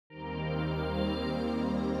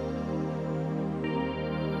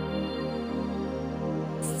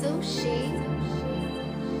Sushi.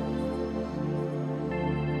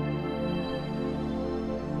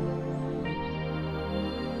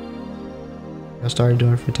 I started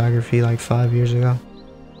doing photography like 5 years ago.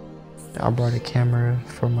 I brought a camera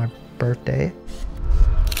for my birthday.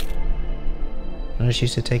 I just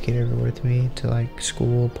used to take it everywhere with me to like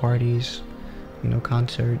school, parties, you know,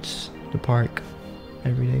 concerts, the park,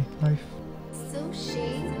 everyday life.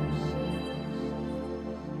 Sushi.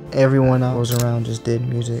 Everyone I was around just did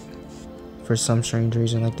music for some strange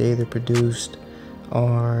reason. Like they either produced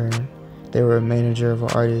or they were a manager of an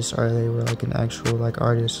artist or they were like an actual like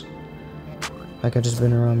artist. Like I just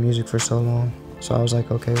been around music for so long. So I was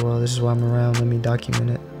like, okay, well, this is why I'm around, let me document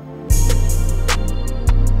it.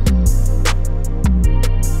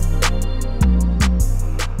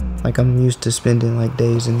 Like I'm used to spending like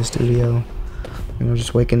days in the studio. You know,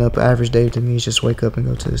 just waking up, average day to me is just wake up and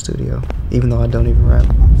go to the studio, even though I don't even rap.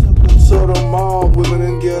 To the mall, women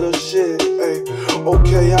and get her shit, ay.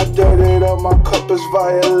 Okay, I dirtied up, my cup is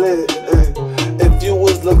violet, ay. If you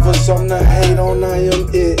was looking for something to hate on, I am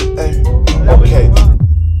it, ay. Okay.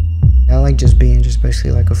 I like just being just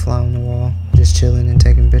basically like a fly on the wall, just chilling and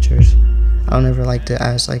taking pictures. I don't ever like to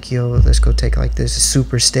ask like, yo, let's go take like this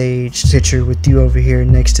super staged picture with you over here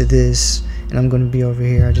next to this, and I'm gonna be over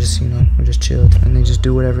here. I just, you know, I just chilled, and they just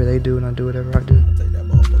do whatever they do, and I do whatever I do.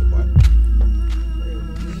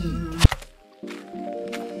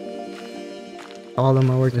 All of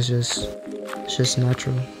my work is just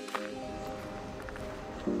natural.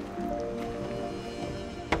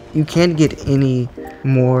 You can't get any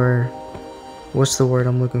more, what's the word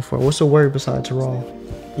I'm looking for? What's the word besides raw?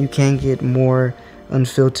 You can't get more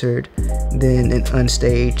unfiltered than an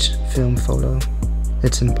unstaged film photo.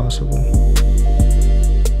 It's impossible.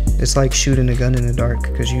 It's like shooting a gun in the dark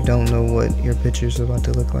because you don't know what your picture's about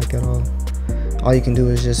to look like at all. All you can do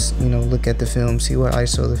is just, you know, look at the film, see what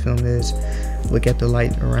ISO the film is, look at the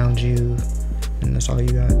light around you, and that's all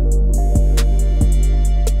you got.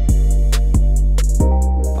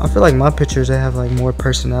 I feel like my pictures, they have like more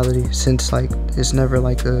personality since like it's never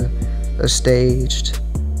like a staged,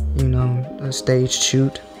 you know, a staged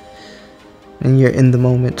shoot, and you're in the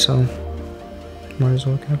moment, so might as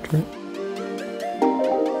well capture it.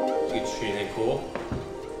 You get treat anything cool?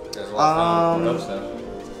 There's a lot of stuff.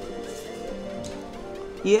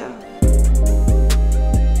 Yeah.